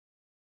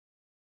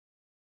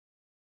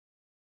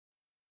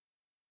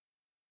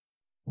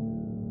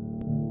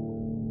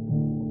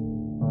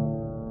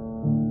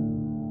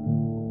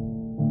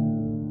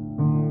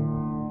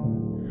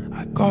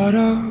Got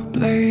a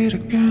blade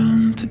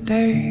again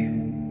today.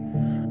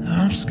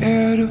 I'm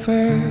scared of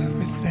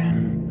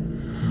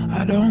everything.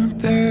 I don't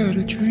dare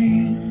to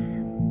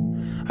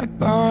dream. I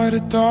got a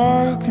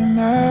dark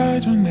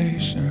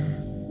imagination.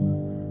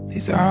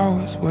 These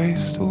hours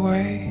waste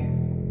away,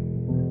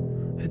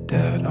 a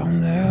debt I'll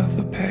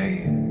never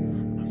pay.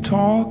 I'm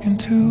talking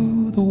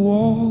to the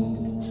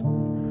walls,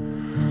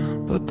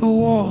 but the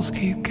walls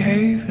keep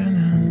caving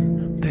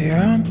in. They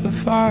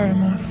amplify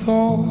my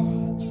thoughts.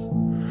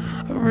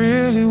 I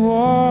really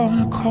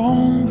want a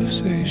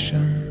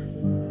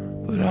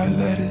conversation, but I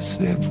let it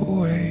slip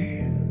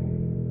away,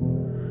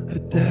 a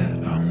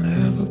debt I'll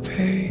never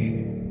pay.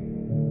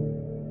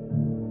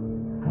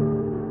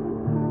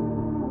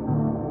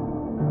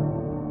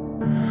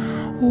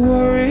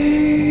 Worry,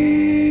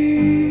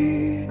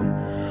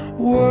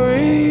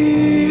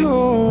 worry,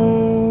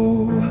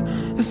 oh,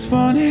 it's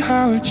funny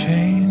how it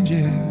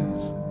changes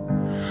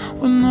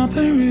when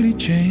nothing really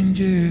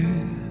changes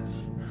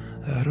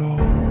at all.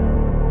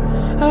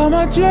 Am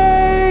I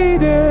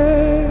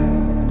jaded?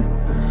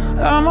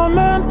 Am I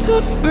meant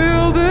to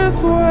feel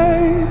this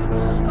way?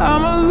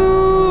 I'm a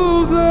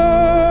loser,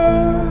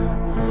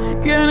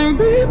 getting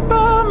beat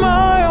by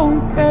my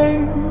own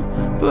game.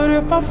 But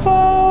if I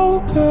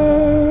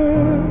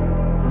falter,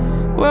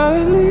 well,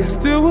 at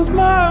least it was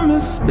my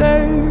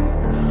mistake.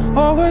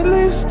 Oh, at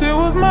least it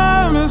was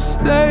my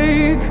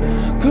mistake.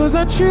 'Cause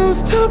I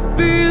choose to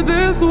be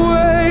this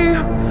way.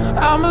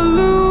 I'm a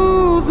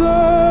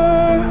loser,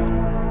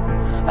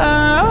 and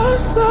I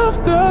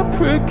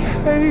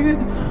self-deprecate.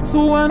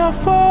 So when I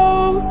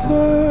falter,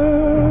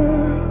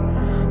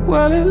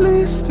 well, at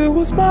least it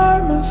was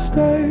my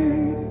mistake.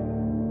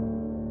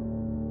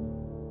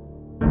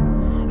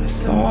 I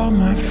saw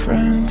my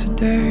friend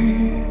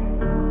today.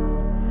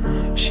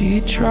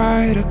 She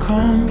tried to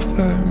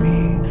comfort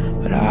me,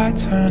 but I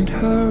turned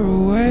her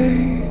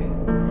away.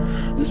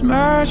 There's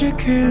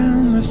magic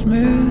in this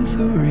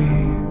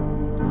misery,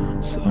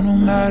 so no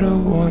matter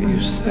what you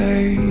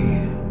say,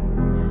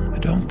 I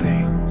don't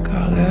think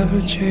I'll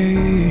ever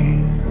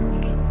change.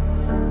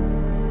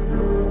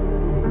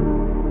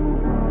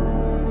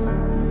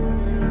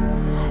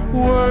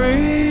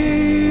 Worry,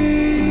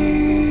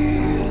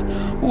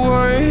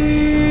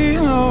 worry,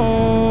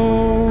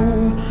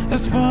 no.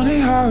 It's funny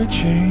how it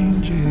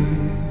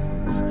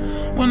changes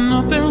when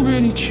nothing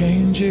really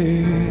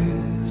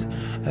changes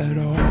at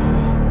all.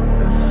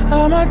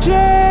 Am I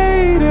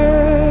jaded?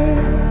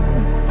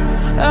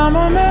 Am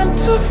I meant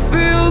to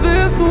feel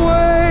this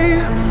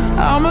way?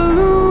 I'm a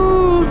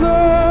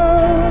loser,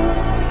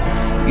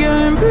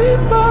 getting beat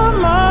by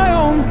my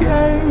own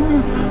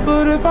game.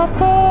 But if I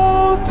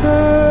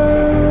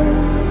falter,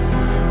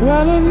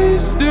 well, at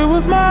least it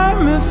was my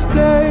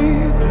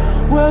mistake.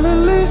 Well, at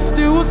least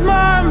it was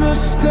my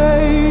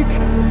mistake.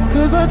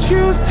 'Cause I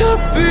choose to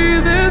be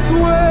this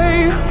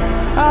way.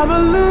 I'm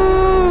a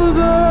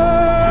loser,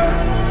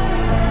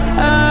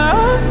 and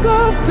I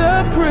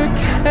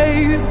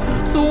self-deprecate.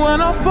 So when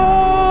I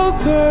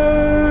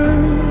falter,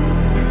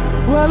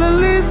 well, at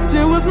least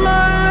it was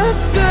my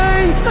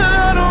mistake. And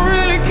I don't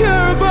really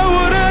care about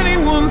what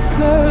anyone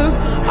says.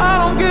 I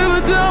don't give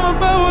a damn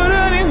about what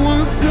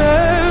anyone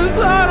says. I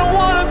don't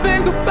wanna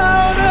think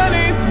about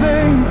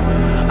anything.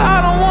 I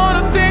don't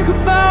wanna think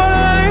about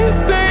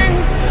anything.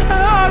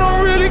 And I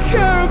don't really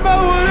care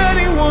about what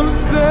anyone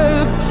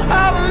says.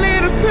 I don't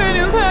need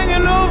opinions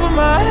hanging over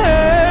my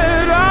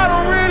head. I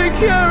don't really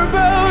care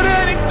about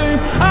anything.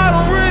 I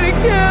don't really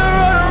care.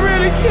 I don't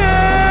really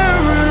care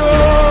at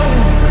all.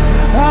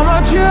 Am I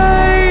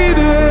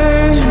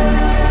jaded?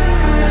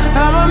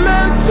 Am I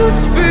meant to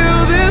feel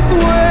this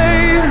way?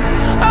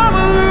 I'm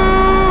a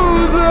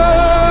loser,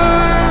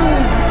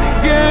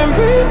 getting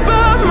beat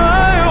by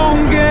my own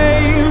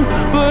game.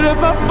 But if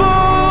I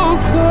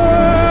falter,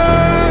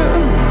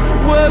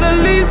 well, at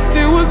least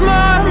it was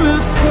my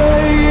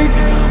mistake.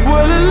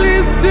 Well, at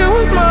least it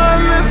was my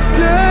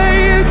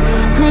mistake.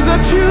 'Cause I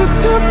choose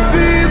to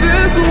be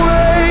this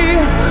way.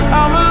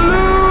 I'm a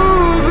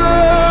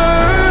loser,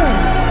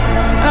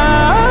 I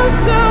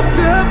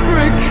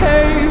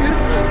self-deprecate.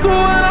 So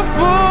when I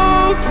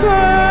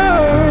falter,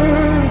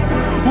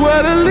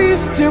 well, at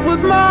least it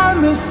was my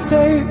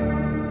mistake.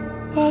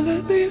 Well,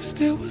 at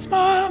least it was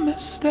my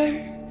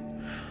mistake.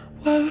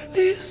 Well, at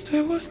least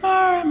it was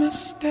my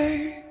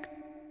mistake.